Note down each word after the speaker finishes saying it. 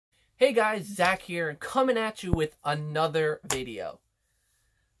Hey guys, Zach here, coming at you with another video.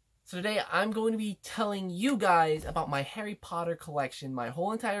 So today I'm going to be telling you guys about my Harry Potter collection, my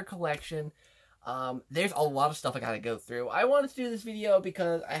whole entire collection. There's a lot of stuff I gotta go through. I wanted to do this video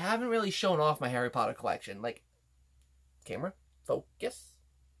because I haven't really shown off my Harry Potter collection. Like, camera, focus.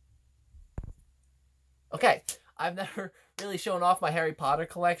 Okay, I've never really shown off my Harry Potter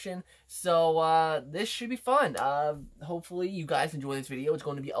collection, so this should be fun. Hopefully you guys enjoy this video. It's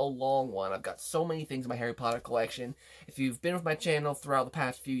going to be a long one. I've got so many things in my Harry Potter collection. If you've been with my channel throughout the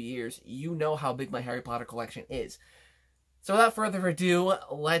past few years, you know how big my Harry Potter collection is. So without further ado,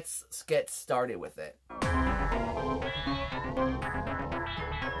 let's get started with it.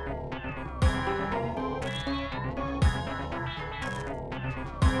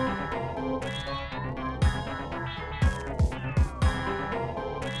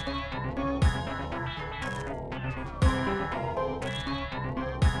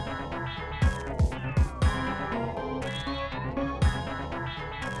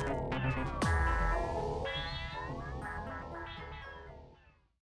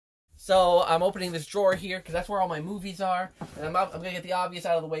 So I'm opening this drawer here because that's where all my movies are, and I'm gonna get the obvious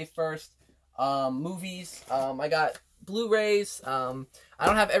out of the way first. Movies. I got Blu-rays. I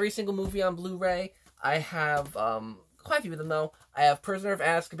don't have every single movie on Blu-ray. I have quite a few of them though. I have Prisoner of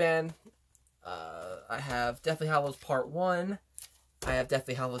Azkaban. I have Deathly Hallows Part 1. I have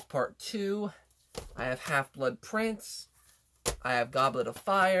Deathly Hallows Part 2. I have Half-Blood Prince. I have Goblet of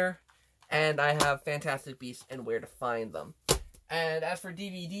Fire, and I have Fantastic Beasts and Where to Find Them. And as for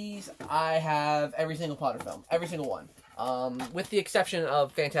DVDs, I have every single Potter film. Every single one. With the exception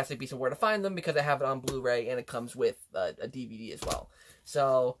of Fantastic Beasts and Where to Find Them, because I have it on Blu-ray and it comes with a DVD as well.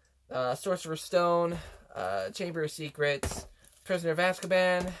 So, Sorcerer's Stone, Chamber of Secrets, Prisoner of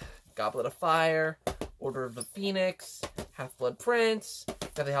Azkaban, Goblet of Fire, Order of the Phoenix, Half-Blood Prince,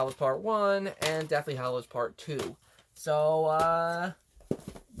 Deathly Hallows Part 1, and Deathly Hallows Part 2. So,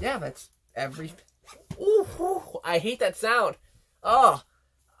 yeah, that's every... Ooh, I hate that sound. Oh,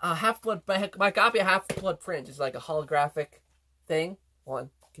 Half-Blood, my copy of Half-Blood Prince is like a holographic thing. Hold on,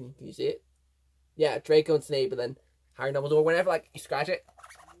 can you see it? Yeah, Draco and Snape, and then Harry and Dumbledore, whenever, like, you scratch it.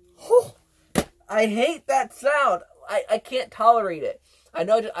 Whew, I hate that sound. I can't tolerate it. I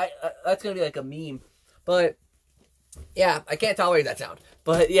know that's going to be like a meme, but, yeah, I can't tolerate that sound.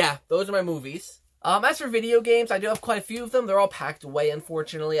 But, yeah, those are my movies. As for video games, I do have quite a few of them. They're all packed away,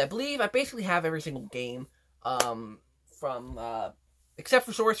 unfortunately. I believe I basically have every single game, except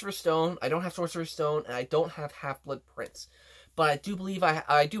for Sorcerer's Stone. I don't have Sorcerer's Stone, and I don't have Half-Blood Prince. But I do believe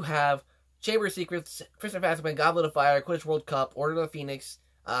I do have Chamber of Secrets, Prisoner of Azkaban, Goblet of Fire, Quidditch World Cup, Order of the Phoenix,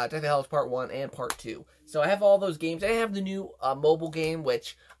 Deathly Hallows Part 1, and Part 2. So I have all those games. I have the new mobile game,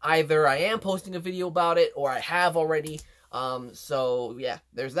 which either I am posting a video about it, or I have already. So, yeah,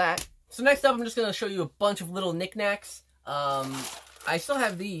 there's that. So next up, I'm just going to show you a bunch of little knickknacks. I still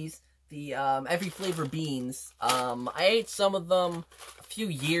have these. The every flavor beans. I ate some of them a few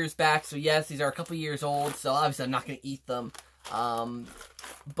years back, so yes, these are a couple years old, so obviously I'm not going to eat them.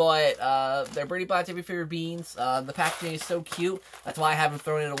 But they're Birdie Bot's every flavor beans. The packaging is so cute. That's why I haven't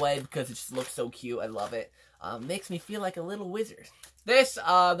thrown it away, because it just looks so cute. I love it. Makes me feel like a little wizard. This, the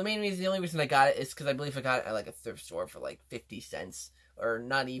only reason I got it is because I believe I got it at like a thrift store for like 50 cents. Or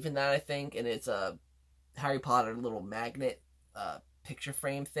not even that, I think. And it's a Harry Potter little magnet picture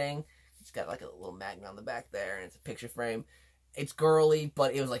frame thing. It's got like a little magnet on the back there, and it's a picture frame. It's girly,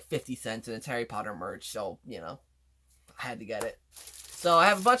 but it was like 50 cents, and it's Harry Potter merch, so, you know, I had to get it. So I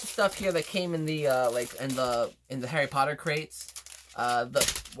have a bunch of stuff here that came in the, in the Harry Potter crates.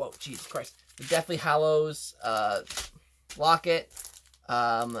 Whoa, Jesus Christ. The Deathly Hallows, locket,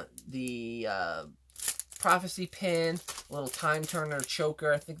 the, prophecy pin, a little time turner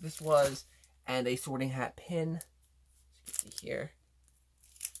choker, I think this was, and a sorting hat pin. As you can see here.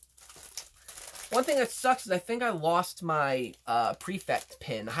 One thing that sucks is I think I lost my prefect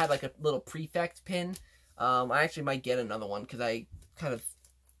pin. I had like a little prefect pin. I actually might get another one because I kind of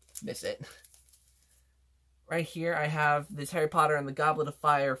miss it. Right here I have this Harry Potter and the Goblet of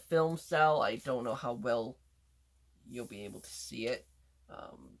Fire film cell. I don't know how well you'll be able to see it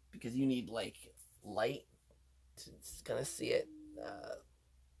because you need like light to kind of see it.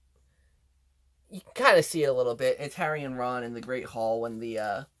 You can kind of see it a little bit. It's Harry and Ron in the Great Hall when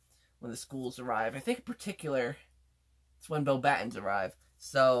the schools arrive. I think in particular it's when Beauxbatons arrive.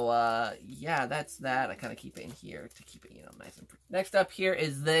 So yeah, that's that. I kind of keep it in here to keep it, you know, nice and pretty. Next up here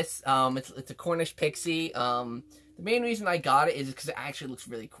is this. It's a Cornish pixie. The main reason I got it is because it actually looks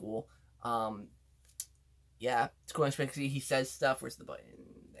really cool. Yeah, it's Cornish pixie. He says stuff. Where's the button?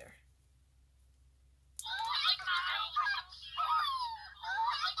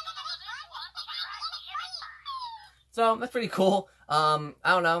 So that's pretty cool. I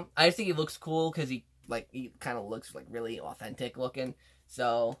don't know. I just think he looks cool because he kind of looks like really authentic looking.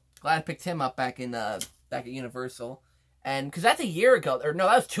 So glad I picked him up back at Universal. And because that's a year ago, or no,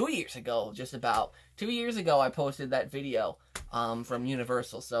 that was 2 years ago, just about 2 years ago. I posted that video from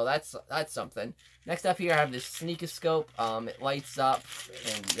Universal. So that's something. Next up here, I have this sneakoscope. It lights up,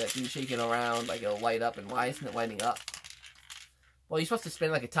 and if you shake it around, like it'll light up. And why isn't it lighting up? Well, you're supposed to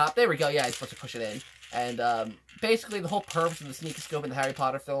spin like a top. There we go. Yeah, you're supposed to push it in. And basically, the whole purpose of the sneakoscope in the Harry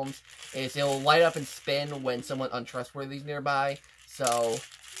Potter films is it will light up and spin when someone untrustworthy is nearby. So,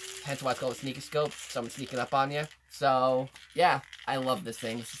 hence why it's called a sneakoscope. Someone sneaking up on you. So, yeah, I love this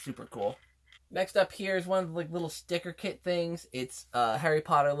thing. It's super cool. Next up here is one of the little sticker kit things. It's Harry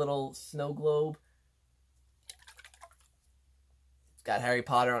Potter little snow globe. It's got Harry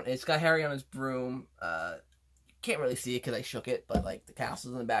Potter on. It's got Harry on his broom. Can't really see it because I shook it, but like the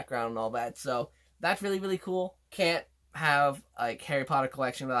castle's in the background and all that. So that's really, really cool. Can't have like Harry Potter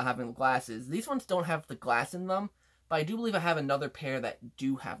collection without having the glasses. These ones don't have the glass in them, but I do believe I have another pair that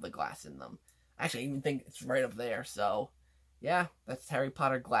do have the glass in them. Actually, I even think it's right up there. So yeah, that's Harry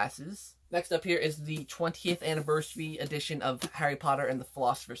Potter glasses. Next up here is the 20th anniversary edition of Harry Potter and the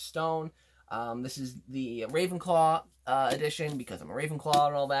Philosopher's Stone. This is the Ravenclaw edition because I'm a Ravenclaw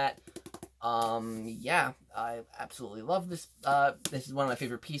and all that. Yeah, I absolutely love this. This is one of my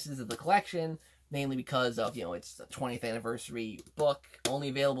favorite pieces of the collection, mainly because of, it's the 20th anniversary book, only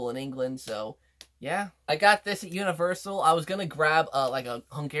available in England, so yeah. I got this at Universal. I was gonna grab, like a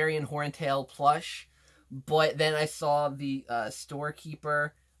Hungarian Horntail plush, but then I saw the,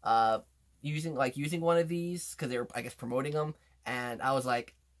 storekeeper, using one of these, because they were, I guess, promoting them, and I was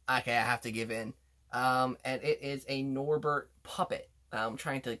like, okay, I have to give in. And it is a Norbert puppet. I'm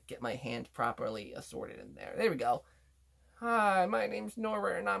trying to get my hand properly assorted in there. There we go. Hi, my name's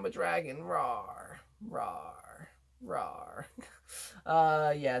Norbert and I'm a dragon. Rawr. Rawr. Rawr.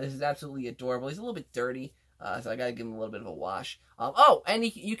 Yeah, this is absolutely adorable. He's a little bit dirty, so I gotta give him a little bit of a wash. Oh, and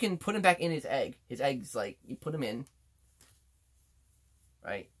you can put him back in his egg. His egg's like, you put him in.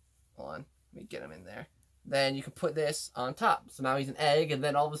 Right? Hold on. Let me get him in there. Then you can put this on top. So now he's an egg, and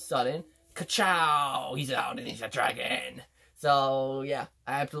then all of a sudden, ka-chow! He's out and he's a dragon. So, yeah,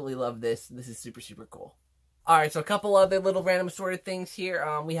 I absolutely love this. This is super, super cool. Alright, so a couple other little random assorted things here.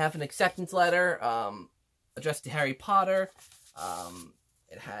 We have an acceptance letter addressed to Harry Potter.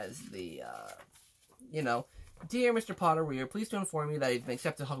 It has the, Dear Mr. Potter, we are pleased to inform you that you've been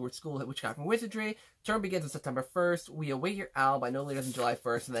accepted to Hogwarts School at Witchcraft and Wizardry. Term begins on September 1st. We await your owl by no later than July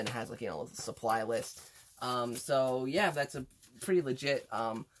 1st. And then it has, like, a supply list. So, yeah, that's a pretty legit.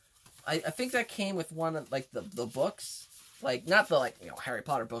 I think that came with one of, like, the books. Like, not the, Harry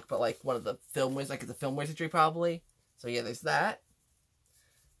Potter book, but, like, one of the film wizards, like, the film wizardry, probably. So, yeah, there's that.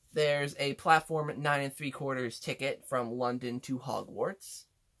 There's a platform 9 3/4 ticket from London to Hogwarts.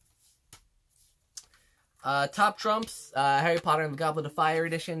 Top Trumps, Harry Potter and the Goblet of Fire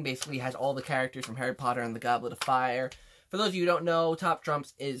edition, basically has all the characters from Harry Potter and the Goblet of Fire. For those of you who don't know, Top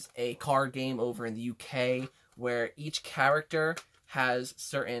Trumps is a card game over in the UK, where each character has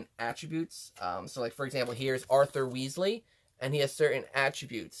certain attributes. So, like, for example, here's Arthur Weasley, and he has certain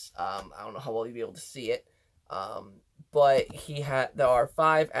attributes. I don't know how well you'll be able to see it, but there are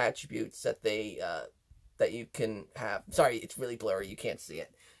 5 attributes that that you can have. Sorry, it's really blurry. You can't see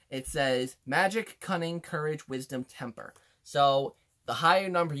it. It says magic, cunning, courage, wisdom, temper. So the higher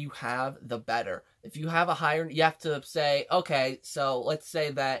number you have, the better. If you have a higher, you have to say, okay, so let's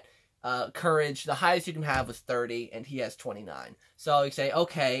say that courage, the highest you can have was 30, and he has 29. So you say,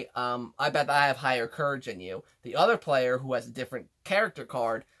 okay, I bet that I have higher courage than you. The other player who has a different character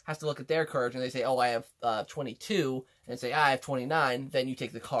card has to look at their courage, and they say, oh, I have 22, and say, I have 29, then you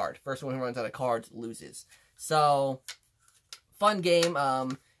take the card. First one who runs out of cards loses. So, fun game.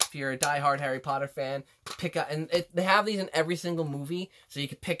 If you're a diehard Harry Potter fan, pick out, and they have these in every single movie, so you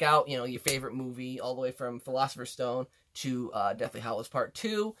can pick out, your favorite movie, all the way from Philosopher's Stone to Deathly Hallows Part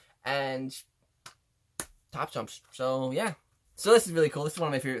 2, and Top Trumps. So, yeah. So this is really cool. This is one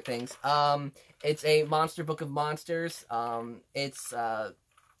of my favorite things. It's a Monster Book of Monsters. It's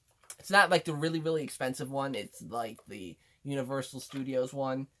not like the really, really expensive one. It's like the Universal Studios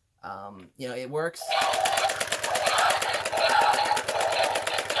one. It works.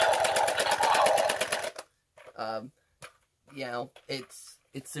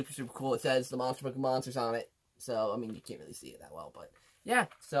 It's super, super cool. It says the Monster Book of Monsters on it. So, I mean, you can't really see it that well, but yeah.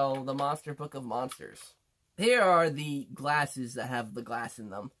 So, the Monster Book of Monsters. Here are the glasses that have the glass in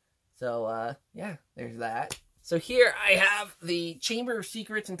them. So, yeah, there's that. So here I have the Chamber of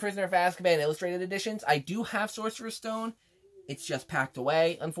Secrets and Prisoner of Azkaban illustrated editions. I do have Sorcerer's Stone. It's just packed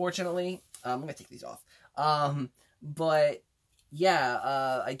away, unfortunately. I'm going to take these off. But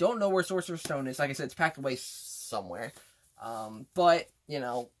yeah, I don't know where Sorcerer's Stone is. Like I said, it's packed away somewhere. But you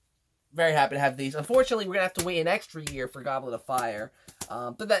know, very happy to have these. Unfortunately, we're gonna have to wait an extra year for Goblet of Fire.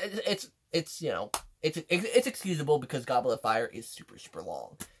 But that it's you know, it's excusable because Goblet of Fire is super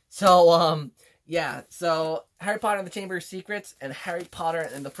long. So yeah, so Harry Potter and the Chamber of Secrets and Harry Potter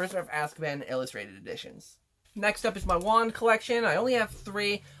and the Prisoner of Azkaban illustrated editions. Next up is my wand collection. I only have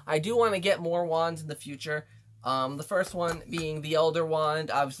 3. I do want to get more wands in the future. The first one being the Elder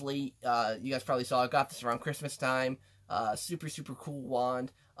Wand. Obviously, you guys probably saw I got this around Christmas time. Super cool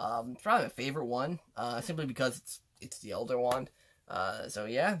wand. It's probably my favorite one, simply because it's the Elder Wand. So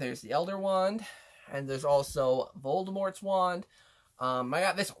yeah, there's the Elder Wand, and there's also Voldemort's wand. I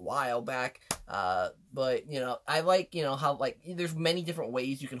got this a while back, but, you know, I like, you know, how, like, there's many different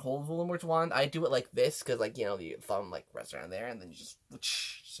ways you can hold Voldemort's wand. I do it like this, because, like, you know, the thumb, like, rests around there, and then you just,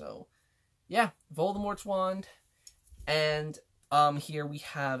 so, yeah, Voldemort's wand, and, here we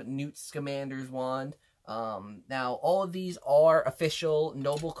have Newt Scamander's wand. Now, all of these are official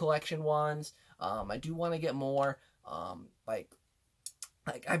Noble Collection wands. I do want to get more, I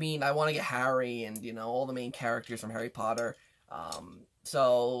mean, I want to get Harry and, you know, all the main characters from Harry Potter.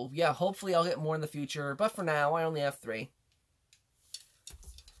 So, yeah, hopefully I'll get more in the future, but for now, I only have 3.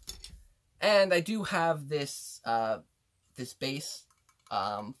 And I do have this, this base,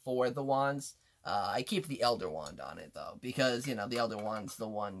 for the wands. I keep the Elder Wand on it, though, because, you know, the Elder Wand's the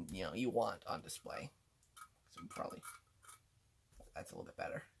one, you know, you want on display. So, probably, that's a little bit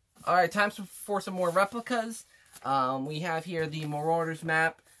better. Alright, time for some more replicas. We have here the Marauders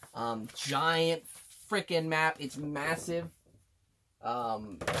map. Giant freaking map. It's massive.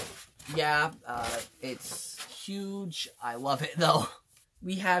 Yeah, it's huge. I love it, though.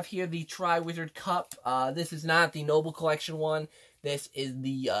 We have here the Triwizard Cup. This is not the Noble Collection one. This is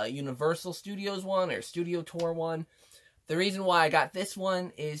the Universal Studios one, or Studio Tour one. The reason why I got this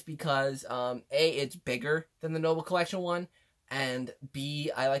one is because, A, it's bigger than the Noble Collection one, and B,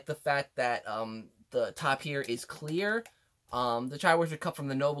 I like the fact that, the top here is clear. The Triwizard Cup from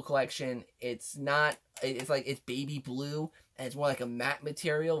the Noble Collection, it's not, it's like, it's baby blue, and it's more like a matte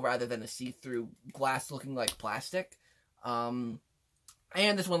material rather than a see-through glass looking like plastic. And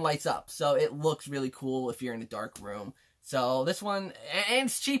this one lights up, so it looks really cool if you're in a dark room. So this one, and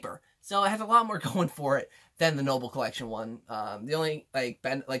it's cheaper, so it has a lot more going for it than the Noble Collection one. The only,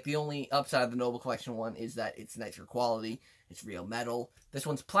 the only upside of the Noble Collection one is that it's nicer quality. It's real metal. This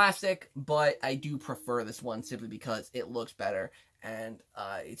one's plastic, but I do prefer this one simply because it looks better and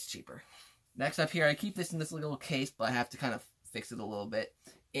it's cheaper. Next up here, I keep this in this little case, but I have to kind of fix it a little bit.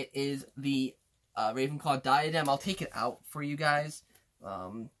 It is the Ravenclaw diadem. I'll take it out for you guys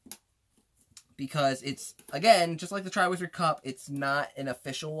because it's, again, just like the Triwizard Cup, it's not an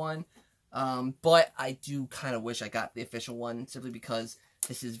official one. But I do kind of wish I got the official one simply because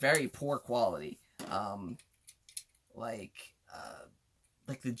this is very poor quality. Like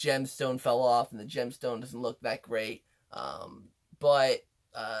the gemstone fell off, and the gemstone doesn't look that great. But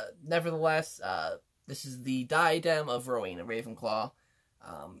nevertheless, this is the diadem of Rowena Ravenclaw.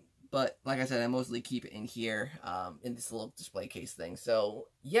 But like I said, I mostly keep it in here, in this little display case thing. So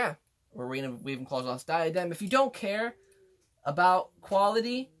yeah, Rowena Ravenclaw's lost diadem. If you don't care about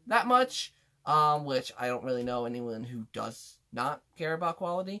quality that much, which I don't really know anyone who does not care about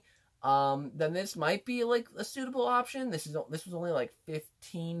quality, then this might be like a suitable option. This was only like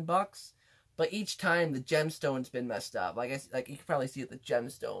 $15, but each time the gemstone's been messed up. Like you can probably see that the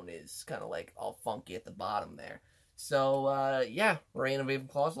gemstone is kind of like all funky at the bottom there. So yeah, Rowena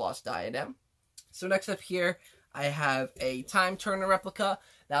Ravenclaw's lost diadem. So next up here, I have a Time Turner replica.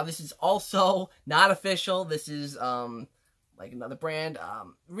 Now this is also not official. This is like another brand.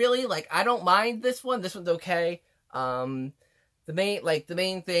 Really, like, I don't mind this one. This one's okay. The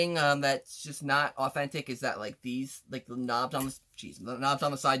main thing that's just not authentic is that, like, these, like, the knobs on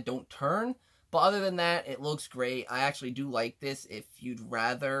the side don't turn. But other than that, it looks great. I actually do like this. If you'd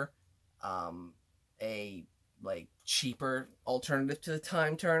rather a, like, cheaper alternative to the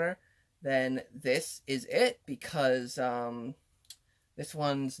Time Turner, then this is it, because this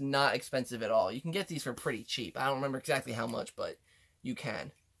one's not expensive at all. You can get these for pretty cheap. I don't remember exactly how much, but you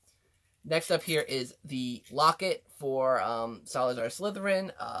can. Next up here is the locket for Salazar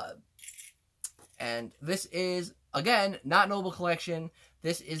Slytherin. And this is, again, not Noble Collection.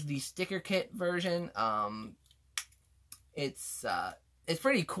 This is the sticker kit version. It's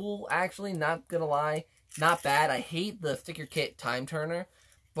pretty cool, actually, not gonna lie. Not bad. I hate the sticker kit Time Turner,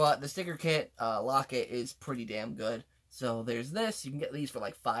 but the sticker kit locket is pretty damn good. So there's this. You can get these for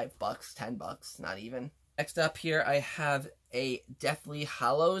like $5, $10, not even. Next up here, I have a Deathly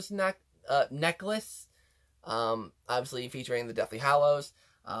Hallows necklace. Obviously featuring the Deathly Hallows.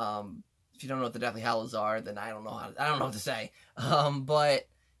 If you don't know what the Deathly Hallows are, then I don't know what to say. But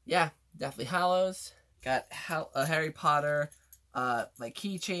yeah, Deathly Hallows. Got a Harry Potter like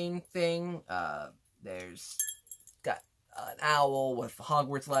keychain thing. There's got an owl with a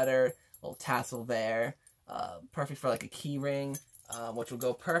Hogwarts letter, a little tassel there. Perfect for like a key ring, which will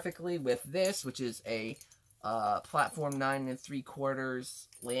go perfectly with this, which is a platform 9 3/4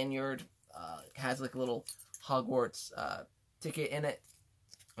 lanyard. It has like a little Hogwarts ticket in it.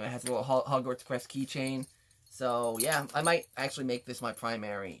 It has a little Hogwarts Quest keychain. So yeah, I might actually make this my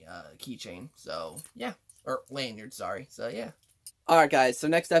primary keychain. So yeah, or lanyard, sorry. So yeah. Alright guys, so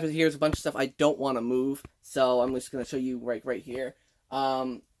next up here's a bunch of stuff I don't want to move. So I'm just going to show you right here.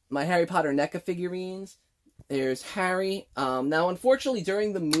 My Harry Potter NECA figurines. There's Harry. Now unfortunately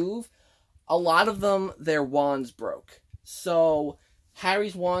during the move, a lot of them, their wands broke. So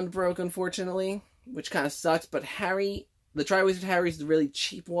Harry's wand broke unfortunately, which kind of sucks, but Harry, the Triwizard Harry's the really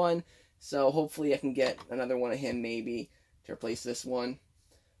cheap one. So hopefully I can get another one of him maybe to replace this one.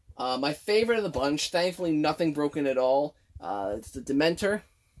 My favorite of the bunch, thankfully nothing broken at all. It's the Dementor.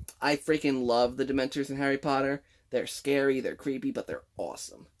 I freaking love the Dementors in Harry Potter. They're scary, they're creepy, but they're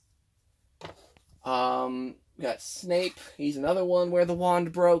awesome. We got Snape. He's another one where the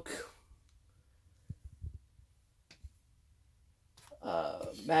wand broke.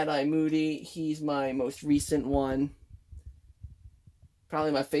 Mad-Eye Moody. He's my most recent one.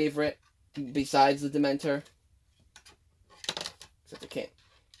 Probably my favorite, besides the Dementor. Except I can't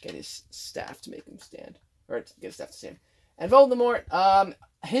get his staff to make him stand. Or get his staff to stand. And Voldemort,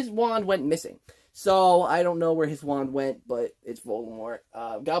 his wand went missing. So, I don't know where his wand went, but it's Voldemort.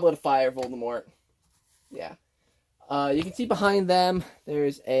 Goblet of Fire, Voldemort. Yeah. You can see behind them,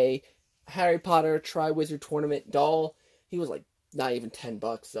 there's a Harry Potter Triwizard Tournament doll. He was like not even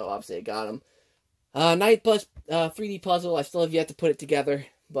 $10, so obviously I got him. Night Plus 3D puzzle, I still have yet to put it together.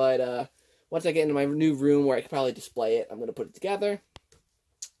 But once I get into my new room where I can probably display it, I'm going to put it together.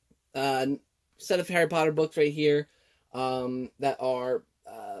 Set of Harry Potter books right here. That are,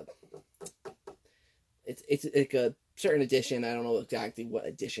 it's like a certain edition. I don't know exactly what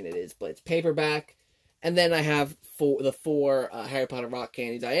edition it is, but it's paperback. And then I have the four Harry Potter rock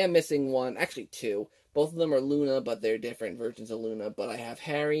candies. I am missing one, actually two. Both of them are Luna, but they're different versions of Luna. But I have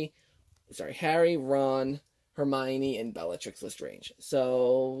Harry, Ron, Hermione, and Bellatrix Lestrange.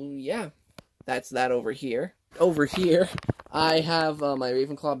 So yeah, that's that over here. Over here, I have my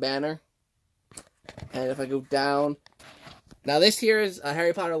Ravenclaw banner. And if I go down, now this here is a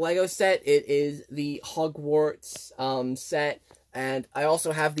Harry Potter Lego set. It is the Hogwarts set, and I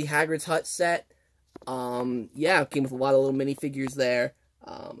also have the Hagrid's Hut set. Yeah, it came with a lot of little minifigures there,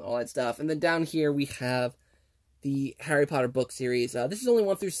 all that stuff. And then down here we have the Harry Potter book series. This is only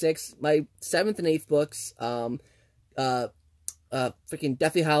 1 through 6. My 7th and 8th books, freaking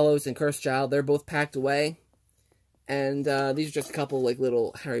Deathly Hallows and Cursed Child, they're both packed away. And these are just a couple like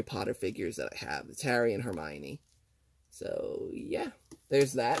little Harry Potter figures that I have. It's Harry and Hermione. So yeah,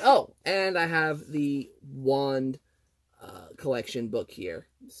 there's that. Oh, and I have the wand collection book here.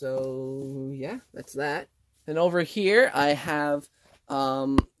 So yeah, that's that. And over here I have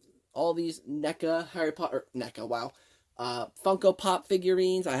all these NECA Harry Potter, Funko Pop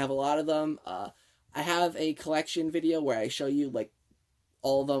figurines. I have a lot of them. I have a collection video where I show you like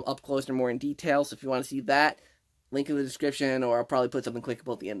all of them up close and more in detail. So if you want to see that, link in the description, or I'll probably put something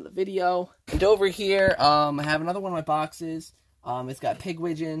clickable at the end of the video. And over here, I have another one of my boxes. It's got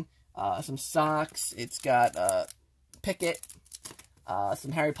Pigwidgeon, some socks. It's got Pickett,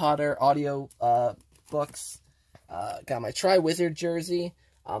 some Harry Potter audio books. Got my Triwizard jersey.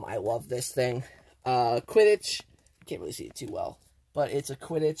 I love this thing. Quidditch. Can't really see it too well, but it's a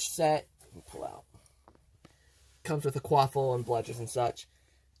Quidditch set. Let me pull out. Comes with a quaffle and bludgers and such.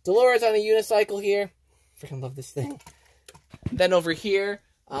 Dolores on a unicycle here. Freaking love this thing. Then over here,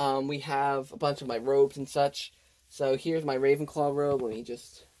 we have a bunch of my robes and such. So here's my Ravenclaw robe. Let me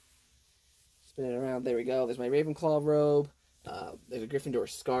just spin it around. There we go. There's my Ravenclaw robe. There's a Gryffindor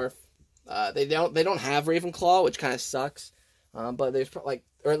scarf. They don't have Ravenclaw, which kind of sucks. But there's like,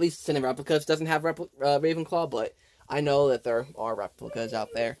 or at least Cinnamon Replicas doesn't have Ravenclaw, but I know that there are replicas out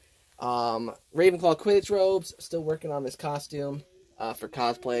there. Ravenclaw Quidditch robes. Still working on this costume for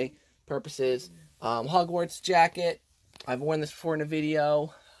cosplay purposes. Hogwarts jacket. I've worn this before in a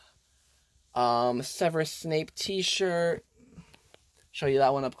video. Severus Snape t-shirt. Show you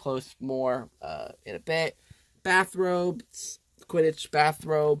that one up close more in a bit. Bathrobes. Quidditch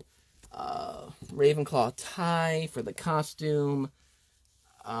bathrobe. Ravenclaw tie for the costume.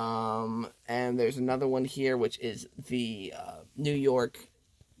 And there's another one here, which is the New York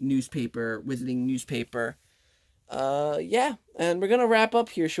newspaper, Wizarding newspaper. Yeah, and we're gonna wrap up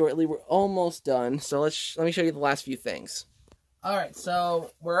here shortly. We're almost done, so let me show you the last few things. Alright,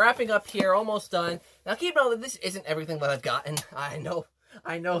 so we're wrapping up here, almost done. Now keep in mind that this isn't everything that I've gotten. I know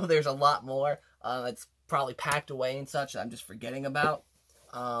there's a lot more that's probably packed away and such that I'm just forgetting about.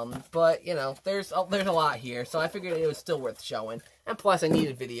 But, you know, there's a lot here, so I figured it was still worth showing. And plus, I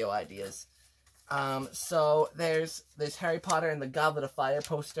needed video ideas. So there's this Harry Potter and the Goblet of Fire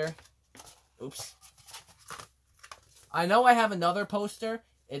poster. Oops. I know I have another poster.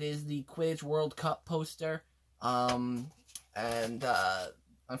 It is the Quidditch World Cup poster. And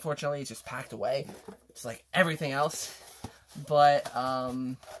unfortunately, it's just packed away. It's like everything else. But,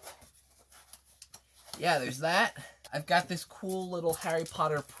 yeah, there's that. I've got this cool little Harry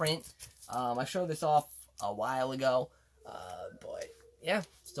Potter print. I showed this off a while ago. But, yeah,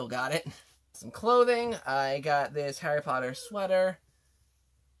 still got it. Some clothing. I got this Harry Potter sweater.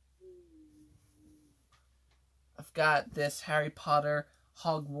 I've got this Harry Potter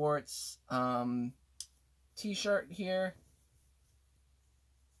Hogwarts t-shirt here.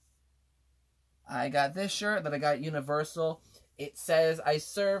 I got this shirt that I got at Universal. It says, I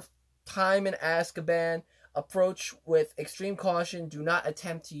serve time in Azkaban. Approach with extreme caution. Do not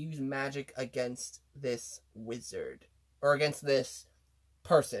attempt to use magic against this wizard. Or against this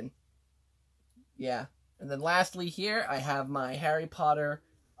person. Yeah. And then lastly here, I have my Harry Potter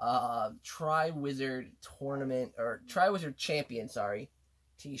Tri-Wizard Tournament, or Tri-Wizard Champion, sorry,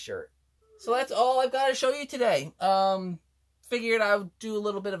 t-shirt. So that's all I've got to show you today. Figured I would do a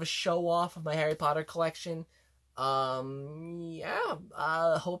little bit of a show off of my Harry Potter collection. Yeah,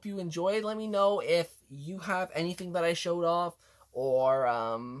 hope you enjoyed. Let me know if you have anything that I showed off, or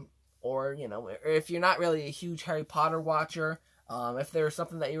you know, if you're not really a huge Harry Potter watcher, if there's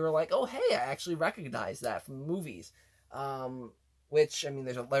something that you were like, oh, hey, I actually recognize that from movies. Which, I mean,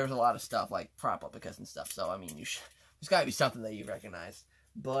 there's a lot of stuff, like prop replicas and stuff, so, I mean, there's gotta be something that you recognize.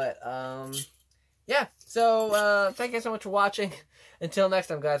 But, yeah, so, thank you so much for watching. Until next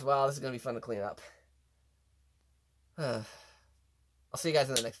time, guys, wow, this is gonna be fun to clean up. I'll see you guys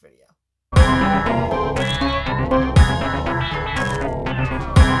in the next video.